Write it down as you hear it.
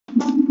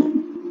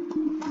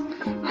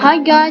Hi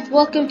guys,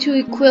 welcome to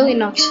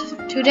Equilinox.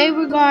 Today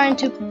we're going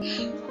to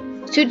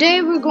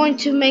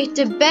make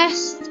the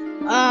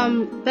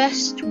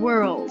best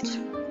world.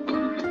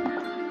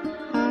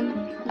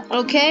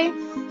 Okay,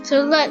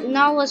 so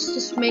now let's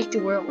just make the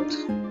world.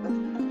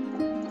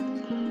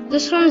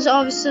 This one is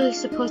obviously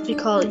supposed to be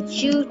called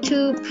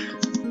YouTube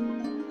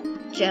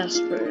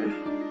Jasper.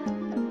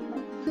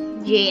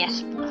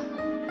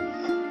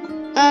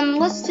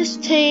 Let's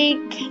just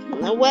take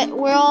a wet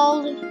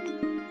world.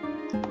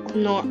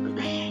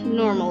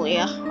 Normally,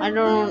 I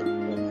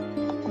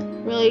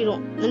really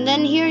don't. And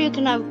then here you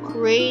can have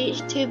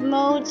creative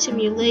mode,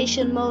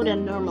 simulation mode,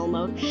 and normal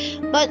mode.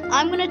 But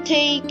I'm gonna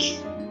take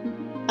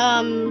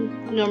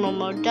normal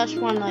mode. That's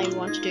one I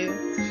want to do.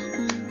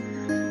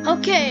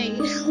 Okay,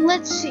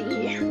 let's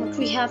see what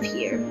we have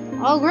here.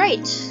 Oh,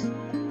 great.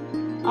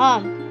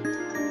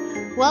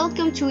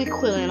 Welcome to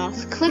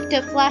Equilinox. Click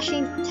the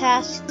flashing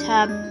task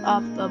tab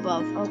up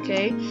above.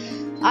 Okay.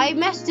 I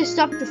messed this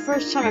up the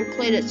first time I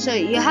played it, so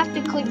you have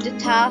to click the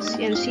task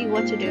and see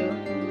what to do.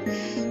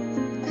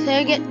 So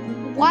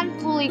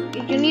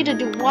you need to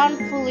do one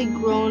fully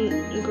grown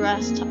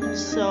grass type.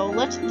 So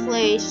let's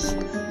place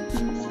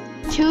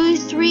 2,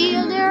 3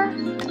 there,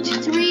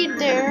 3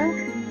 there.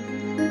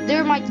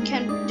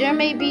 There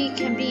maybe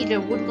can be the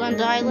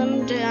woodland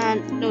island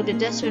and no, the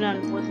desert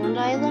and woodland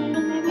island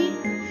maybe.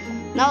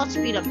 Now let's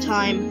speed up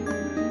time.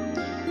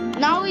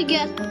 Now we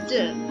get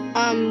the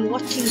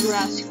watching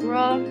grass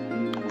grow.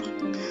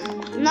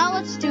 Now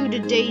let's do the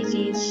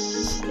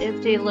daisies,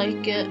 if they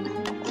like it.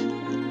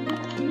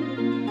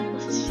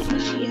 Let's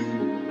see.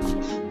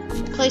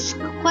 Place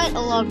quite a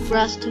lot of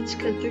grass types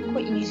because they're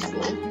quite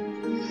useful.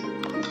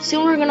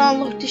 Soon we're gonna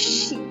unlock the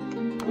sheep,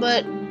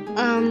 but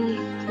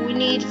we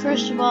need,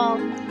 first of all,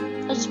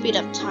 let's speed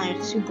up time.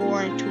 It's too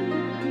boring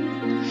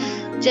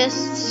to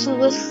just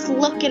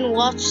look and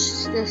watch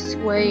this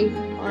way,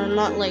 or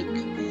not like.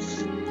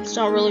 It's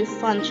not really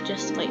fun to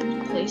just like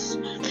place.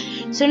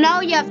 So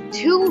now you have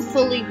 2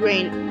 fully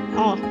grain.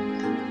 Oh,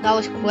 that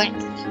was quick.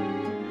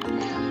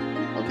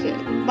 Okay,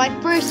 my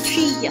first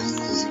tree,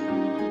 yes.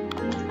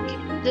 Okay,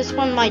 this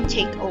one might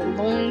take a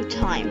long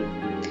time.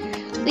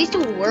 At least it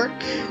will work.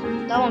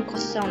 That one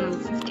costs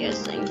 750, I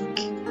think.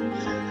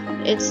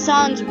 It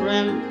sounds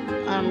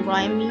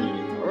rhymey,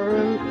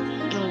 or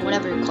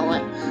whatever you call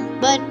it.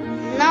 But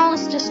now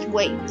let's just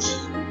wait.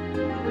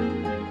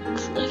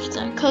 Like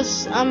that,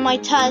 cause my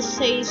task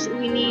says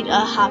we need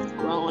a half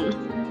grown.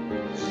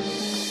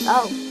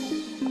 Oh.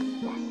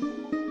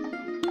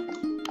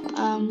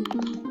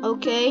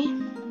 Okay.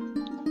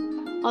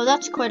 Oh,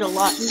 that's quite a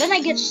lot. And then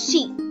I get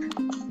sheep.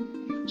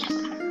 Yes.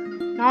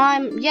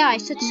 Now I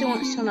said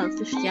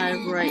 750. Yeah,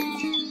 right.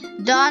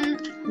 Done.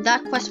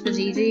 That quest was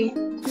easy.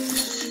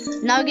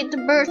 Now I get the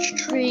birch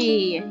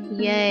tree.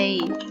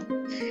 Yay.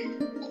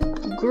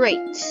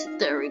 Great.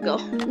 There we go.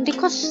 They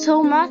cost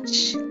so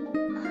much.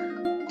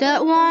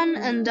 That one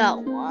and that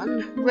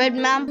one. Red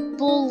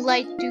maple,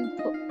 light dew,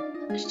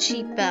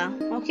 sheep.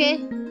 Okay,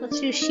 let's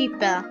do sheep.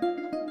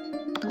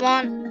 Come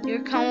on,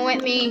 you're coming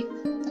with me.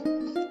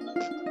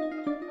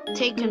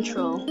 Take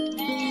control.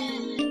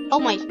 Oh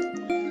my.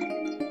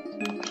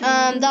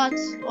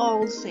 That's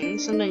all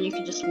things, and then you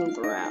can just move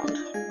around.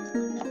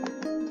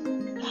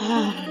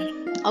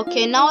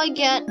 Okay, now I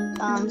get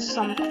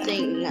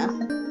something.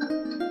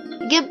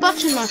 I get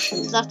button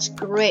mushrooms. That's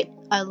great.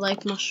 I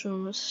like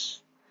mushrooms.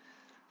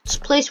 Let's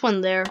place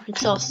one there.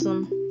 It's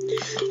awesome.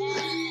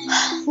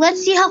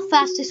 Let's see how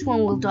fast this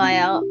one will die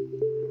out.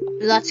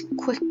 That's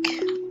quick.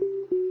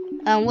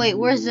 Wait,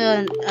 where's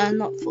the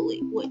not fully?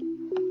 Wait.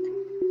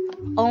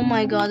 Oh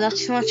my god,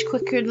 that's much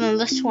quicker than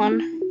this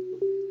one.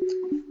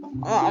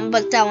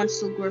 But that one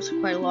still grows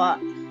quite a lot.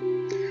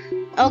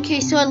 Okay,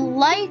 so it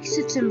likes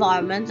its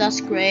environment.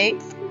 That's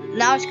great.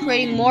 Now it's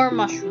creating more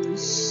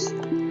mushrooms.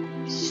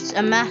 It's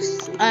a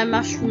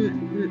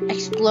mushroom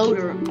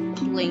exploding.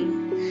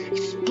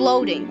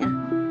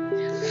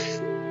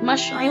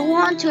 I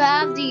want to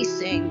have these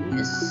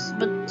things,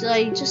 but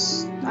I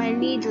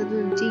need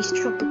these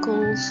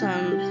tropicals,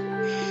 and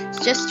it's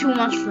just too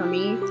much for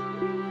me.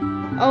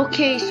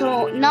 Okay,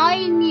 so now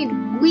I need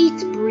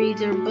wheat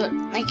breeder, but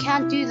I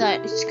can't do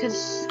that. It's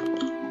because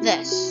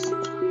this.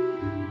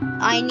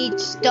 I need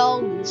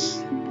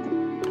stones.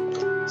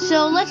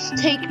 So let's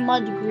take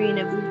mud green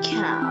if we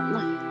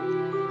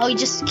can. Oh, he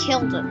just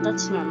killed it.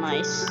 That's not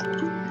nice.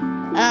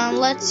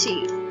 Let's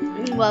see.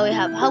 Well, we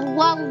have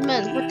wild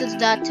what does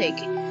that take?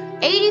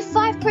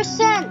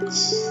 85%.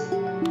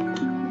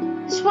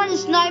 This one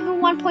is not even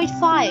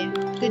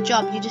 1.5. Good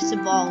job, you just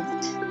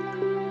evolved.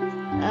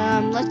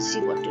 Let's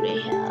see, what do they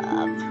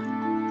have?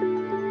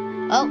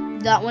 Oh,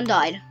 that one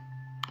died.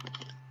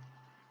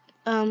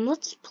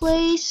 Let's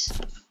place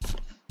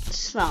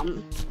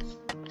some.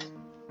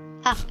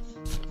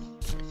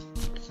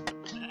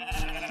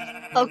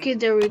 Okay,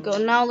 there we go.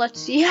 Now let's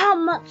see how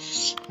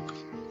much.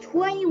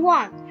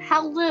 21.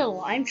 How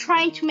little? I'm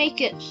trying to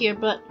make it here,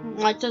 but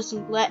it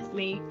doesn't let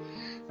me.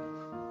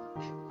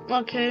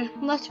 Okay,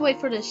 let's wait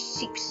for the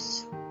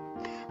sheeps.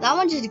 That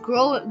one just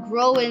grow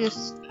in a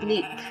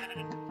sleep.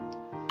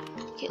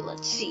 Okay,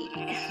 let's see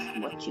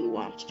what you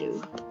want to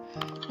do.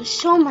 There's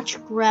so much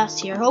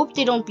grass here. I hope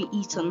they don't be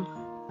eaten.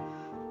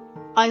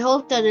 I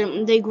hope that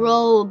they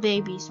grow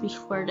babies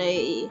before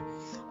they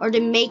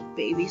make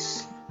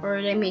babies,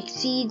 or they make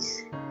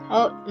seeds.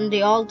 Oh, and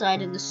they all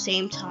died at the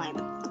same time.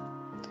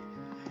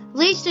 At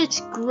least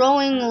it's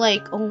growing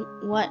like, oh,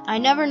 what? I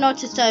never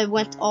noticed that it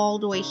went all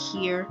the way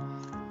here.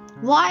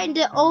 Why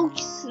the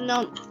oaks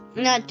not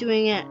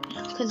doing it?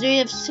 Because they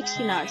have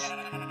 69.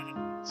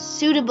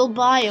 Suitable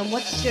biome.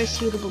 What's their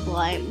suitable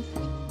biome?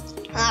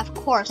 Of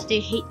course,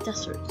 they hate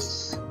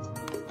deserts.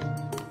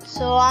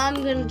 So I'm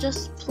gonna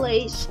just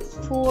place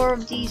 4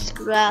 of these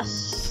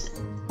grass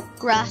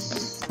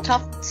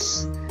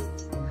tufts.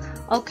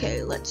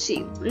 Okay, let's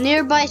see.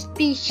 Nearby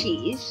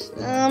species.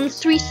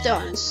 3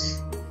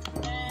 stones.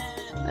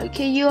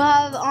 Okay, you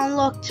have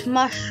unlocked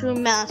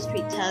mushroom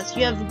mastery test.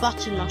 You have a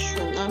button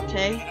mushroom.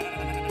 Okay.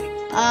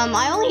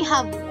 I only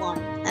have 1,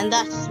 and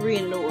that's 3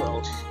 in the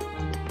world.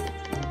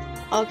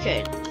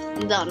 Okay,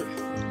 done.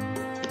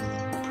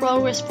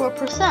 Progress 4%.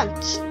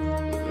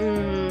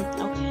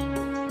 Okay.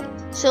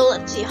 So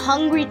let's see.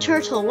 Hungry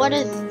turtle. What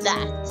is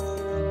that?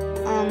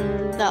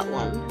 That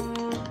one.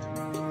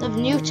 The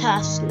new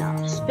task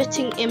now.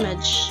 Spitting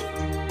image.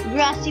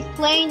 Grassy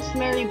plains,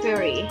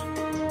 Maryberry.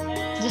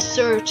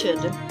 Deserted.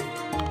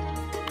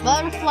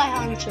 Butterfly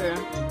hunter.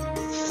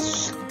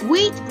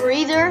 Wheat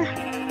breather.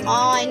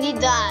 Oh, I need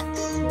that.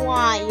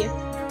 Why?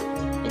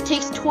 It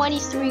takes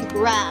 23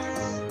 grass.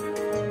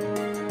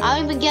 I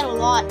don't even get a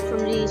lot from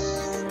these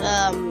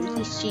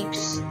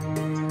sheeps.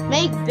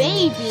 Make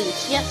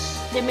babies. Yes,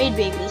 they made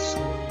babies.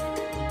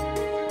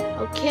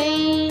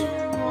 Okay,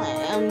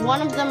 and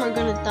one of them are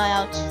gonna die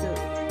out soon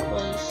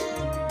because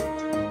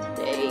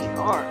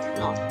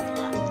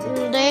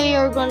they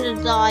are gonna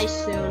die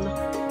soon.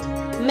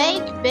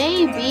 Make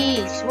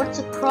babies. What's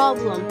the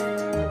problem?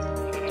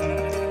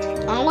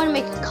 I want to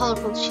make a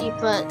colorful sheep,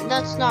 but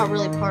that's not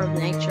really part of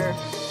nature.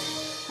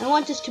 I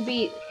want this to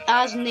be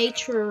as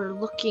nature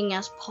looking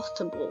as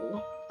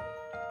possible.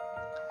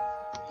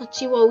 Let's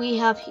see what we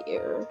have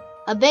here.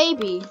 A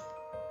baby.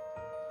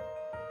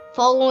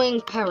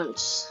 Following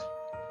parents.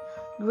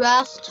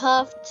 Grass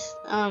tuft,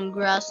 and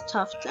grass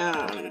tuft.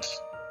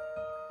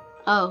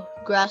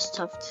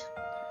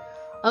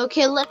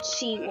 Okay, let's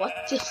see what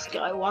this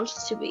guy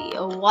wants to be.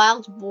 A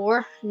wild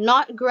boar,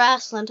 not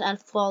grassland, and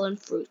fallen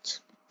fruit.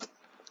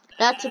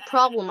 That's a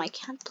problem. I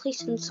can't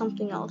place in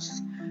something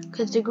else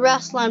because the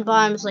grassland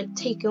biome is like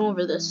taking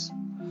over this.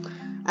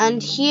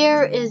 And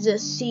here is a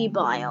sea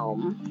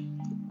biome.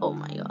 Oh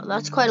my god,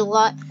 that's quite a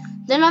lot.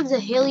 Then I have the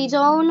hilly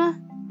zone.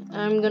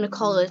 I'm gonna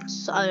call it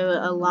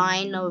a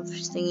line of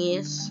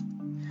thingies.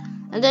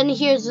 And then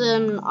here's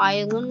an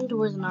island.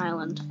 Where's an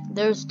island?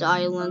 There's the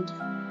island.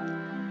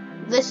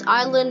 This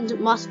island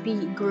must be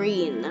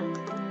green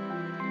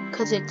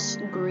because it's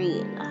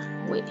green.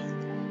 Wait.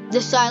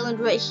 This island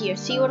right here.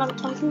 See what I'm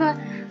talking about?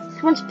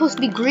 This one's supposed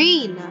to be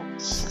green.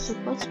 It's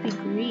supposed to be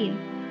green.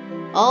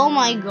 Oh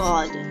my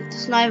god. It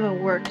does not even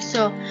work.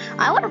 So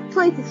I want to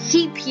place a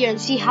sheep here and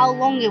see how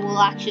long it will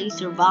actually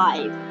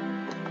survive.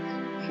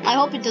 I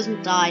hope it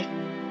doesn't die.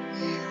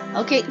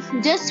 Okay,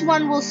 this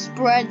one will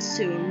spread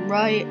soon,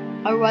 right?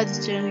 Otherwise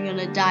it's only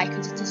gonna die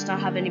because it does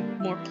not have any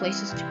more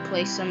places to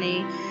place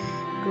any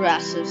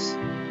grasses.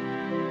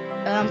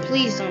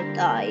 Please don't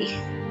die.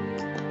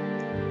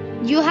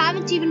 You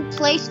haven't even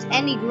placed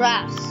any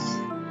grass.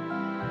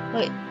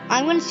 Wait,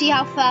 I'm gonna see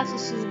how fast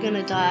this is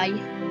gonna die.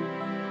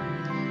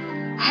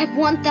 I have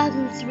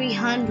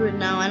 1,300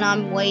 now and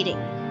I'm waiting.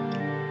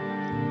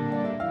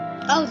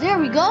 Oh, there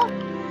we go.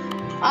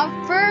 Our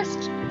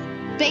first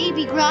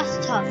baby grass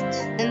tuft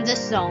in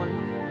this zone.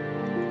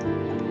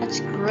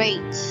 That's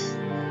great.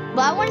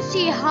 But I want to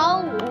see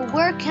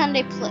where can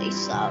they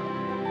place out?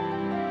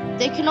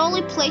 They can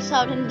only place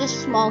out in this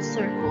small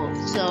circle,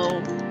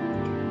 so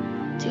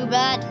too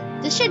bad.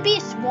 This should be a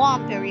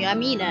swamp area, I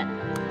mean it.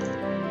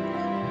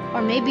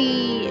 Or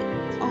maybe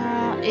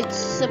it's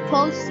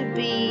supposed to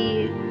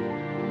be...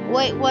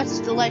 Wait, what's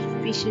the life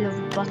species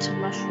of button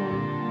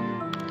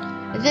mushroom?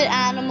 Is it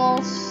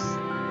animals?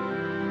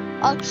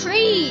 Oh,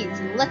 trees!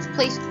 Let's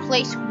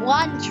place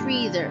 1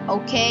 tree there,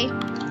 okay?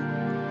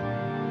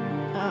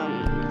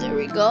 There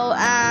we go,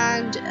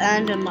 and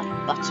a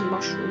button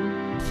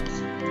mushroom.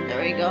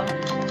 There we go.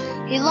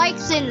 He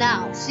likes it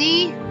now,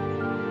 see?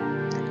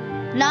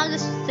 Now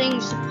this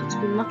thing's supposed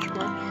to be much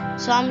more.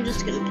 So I'm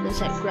just gonna place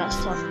that grass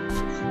tuft.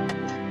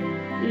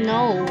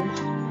 No.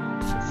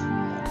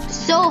 It's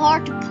so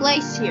hard to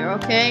place here,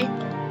 okay?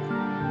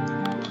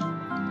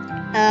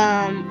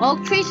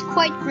 Oak tree's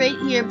quite great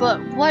here,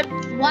 but why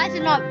is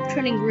it not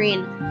turning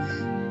green?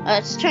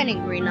 It's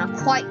turning green now,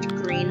 quite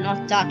green,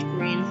 not that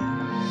green.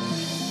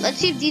 Let's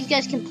see if these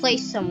guys can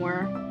place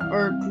somewhere,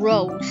 or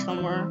grow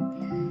somewhere.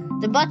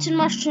 The button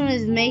mushroom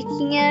is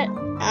making it.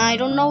 I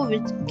don't know if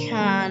it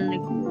can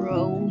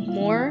grow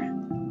more.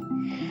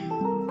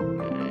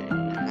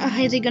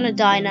 Is it gonna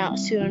die now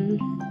soon?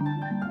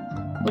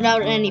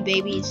 Without any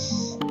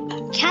babies.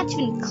 Can't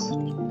even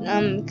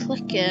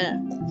click it.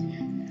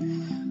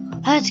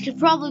 It's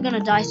probably gonna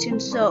die soon,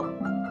 so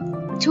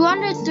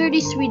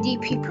 233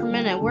 DP per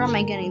minute. Where am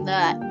I getting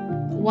that?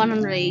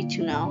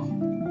 182 now.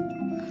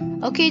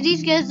 Okay,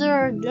 these guys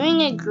are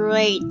doing it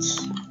great.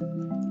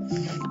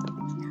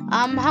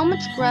 How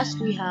much grass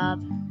do we have?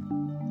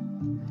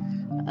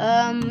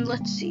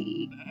 Let's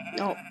see.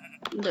 Oh,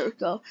 there we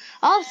go.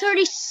 Oh,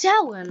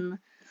 37.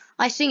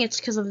 I think it's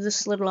because of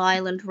this little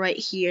island right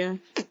here.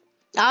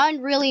 I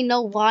don't really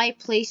know why I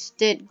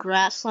placed it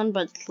grassland,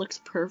 but it looks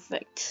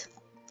perfect.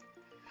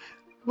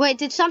 Wait,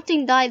 did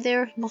something die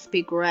there? It must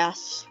be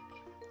grass.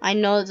 I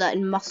know that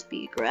it must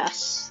be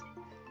grass.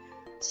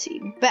 Let's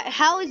see. But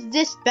how is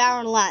this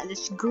barren land?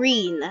 It's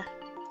green.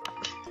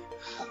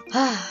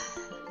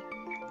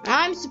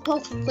 I'm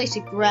supposed to place a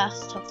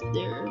grass tuft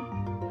there.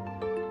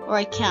 Or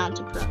I can't,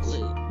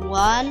 apparently.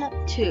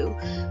 1, 2.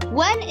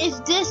 When is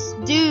this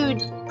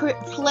dude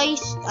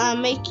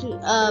making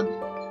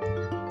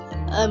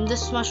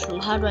this mushroom?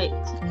 How do I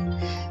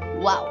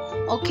click? Wow.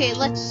 Okay,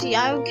 let's see.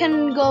 I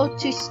can go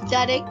to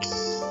statics,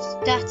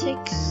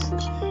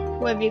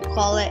 whatever you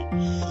call it.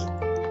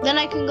 Then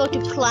I can go to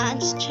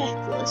plants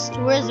checklist.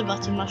 Where is the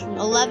button mushroom?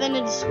 11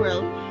 in this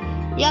world.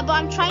 Yeah, but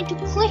I'm trying to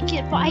click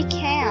it, but I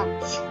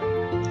can't.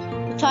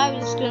 So I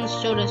was just gonna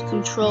show this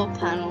control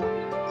panel,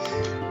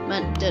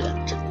 but it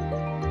didn't.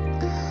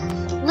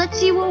 Let's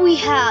see what we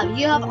have.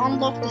 You have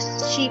unlocked the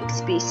sheep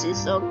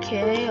species.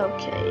 Okay.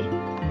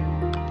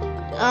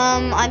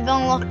 I've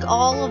unlocked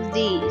all of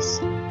these.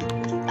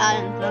 I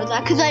didn't know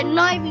that because I'm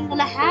not even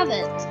gonna have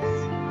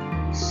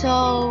it.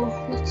 So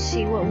let's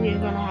see what we're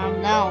gonna have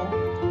now.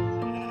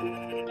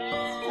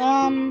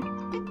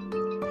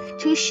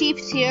 2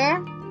 sheeps here.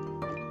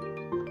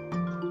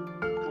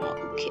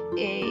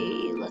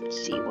 Okay, let's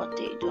see what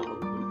they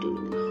don't do.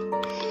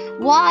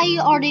 Why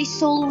are they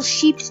so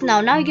sheeps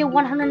now? Now you get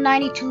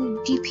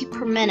 192 DP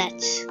per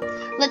minute.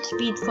 Let's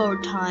speed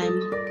forward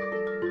time.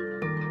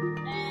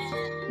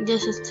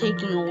 This is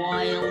taking a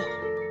while.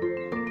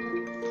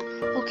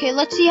 Okay,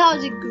 let's see how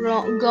is it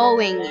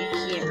going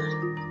here.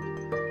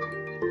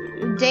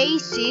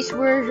 Daisies,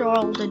 where are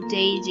all the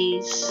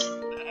daisies?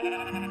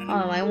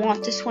 Oh, I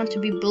want this one to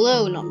be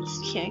blue. No, I'm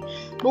just kidding.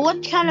 But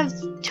what kind of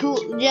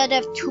tulip? Yeah, they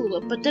have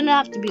tulip, but then they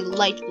have to be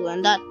light blue,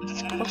 and that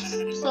costs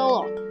a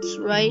lot,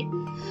 right?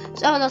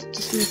 So that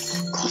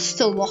just costs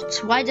a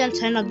lot. Why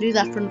didn't I not do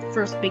that from the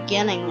first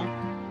beginning?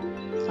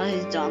 That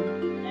is dumb.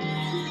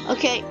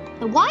 Okay,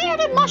 why are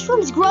the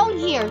mushrooms growing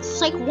here?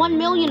 It's like 1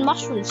 million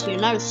mushrooms here.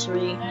 Now there's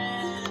 3.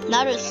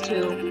 Now there's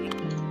 2.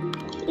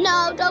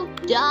 No, don't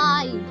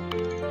die.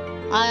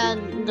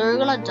 They're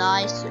gonna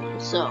die soon,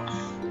 so.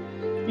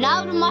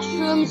 Now the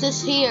mushrooms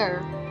is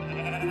here.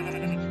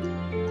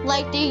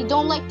 Like, they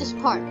don't like this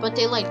part, but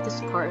they like this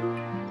part.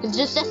 It's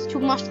just that's 2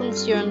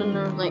 mushrooms here, and then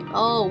they're like,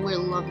 oh, we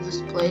love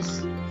this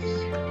place.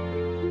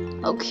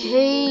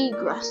 Okay,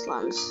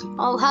 grasslands.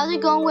 Oh, how's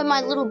it going with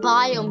my little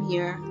biome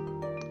here?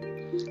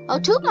 Oh,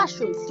 2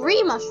 mushrooms,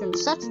 3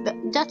 mushrooms.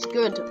 That's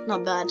good,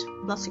 not bad.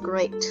 That's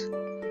great.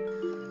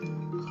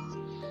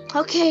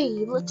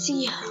 Okay, let's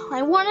see.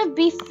 I want to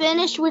be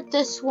finished with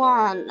this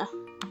one.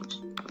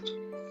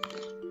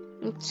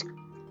 It's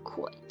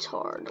quite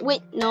hard.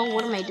 Wait, no,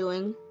 what am I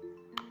doing?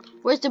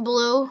 Where's the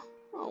blue?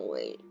 Oh,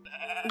 wait.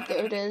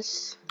 There it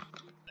is.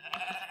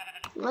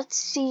 Let's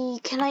see.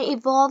 Can I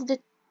evolve the...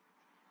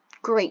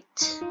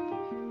 Great.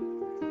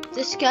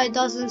 This guy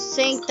doesn't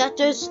think that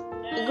there's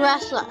a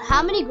grassland.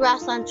 How many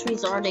grassland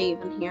trees are they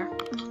even here?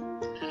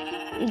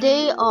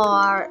 They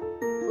are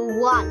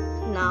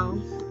 1 now.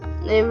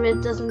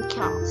 It doesn't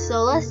count.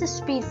 So let's just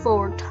speed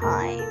forward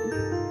time.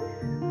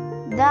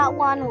 That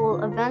one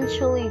will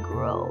eventually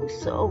grow,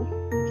 so.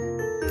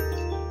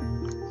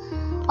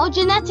 Oh,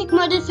 genetic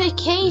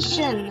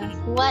modification.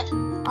 What?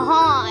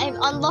 I've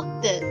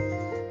unlocked it.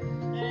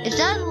 Is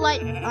that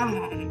like,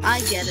 I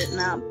get it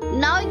now.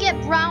 Now I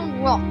get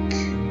brown rock.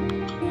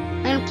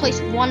 I'm gonna place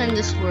 1 in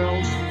this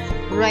world.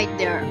 Right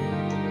there.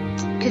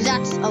 Cause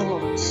that's a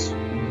lot.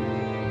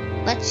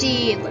 Let's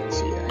see.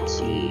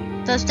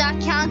 Does that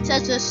count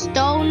as a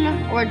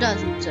stone or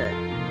doesn't it?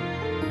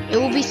 It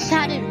will be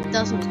sad if it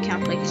doesn't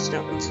count like a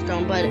stone,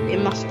 but it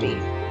must be.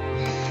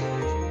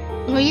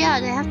 Well, yeah,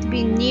 they have to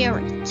be near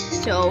it.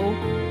 So,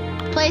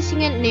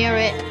 placing it near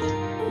it.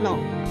 No,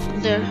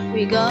 there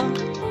we go.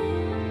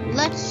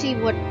 Let's see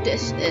what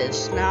this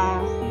is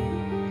now.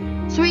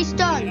 3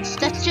 stones.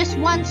 That's just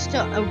 1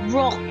 stone. A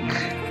rock.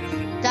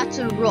 That's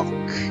a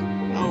rock.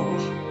 Oh.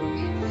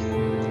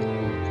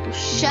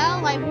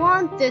 Shell, I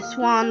want this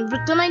one,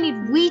 but then I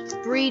need wheat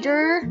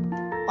breeder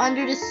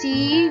under the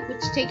sea,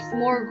 which takes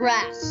more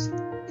grass.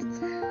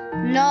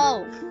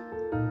 No.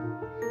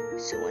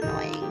 So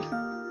annoying.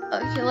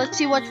 Okay, let's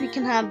see what we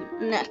can have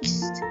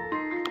next.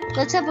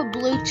 Let's have a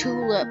blue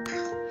tulip.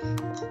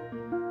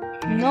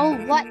 No,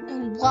 what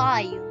and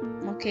why?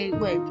 Okay,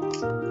 wait.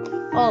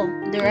 Oh,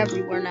 they're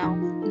everywhere now.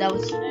 That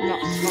was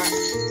not smart.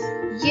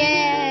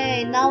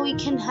 Yay! Now we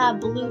can have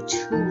blue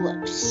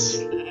tulips.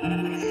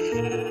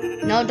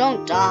 No,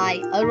 don't die.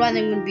 Otherwise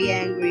I'm gonna be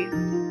angry.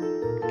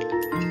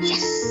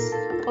 Yes!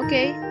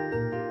 Okay.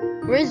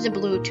 Where's the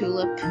blue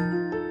tulip?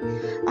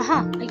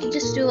 I can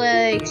just do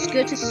like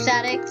go to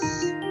statics,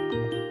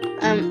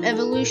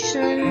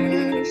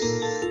 evolutions,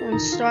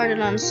 and start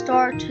and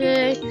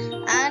unstarted,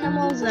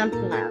 animals and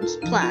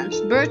plants,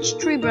 birch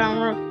tree, brown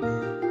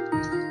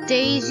rock,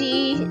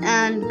 daisy,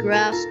 and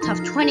grass. Top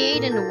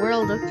 28 in the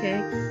world.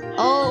 Okay,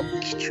 oak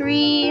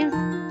tree,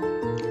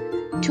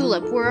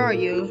 tulip. Where are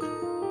you?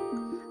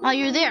 Oh,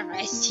 you're there.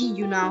 I see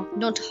you now.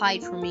 Don't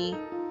hide from me.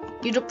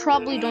 You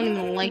probably don't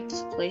even like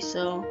this place,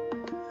 so.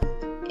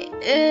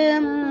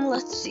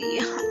 Let's see.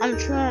 I'm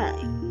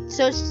trying.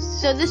 So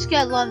this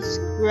guy loves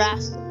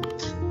grassland.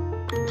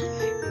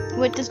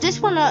 Wait, does this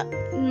one?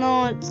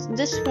 No, it's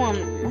this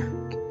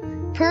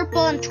one.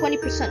 Purple and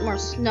 20% more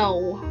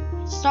snow.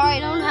 Sorry, I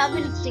don't have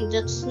anything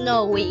that's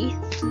snowy.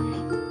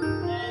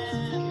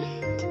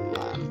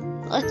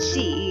 Let's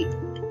see.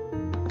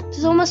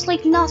 There's almost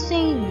like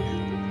nothing.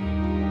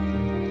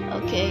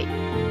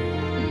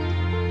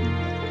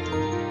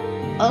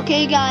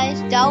 Okay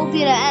guys, that will be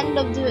the end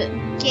of the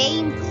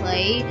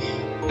gameplay.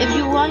 If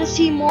you want to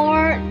see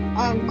more,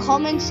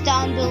 comments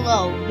down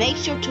below. Make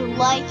sure to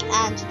like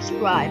and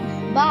subscribe.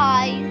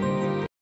 Bye.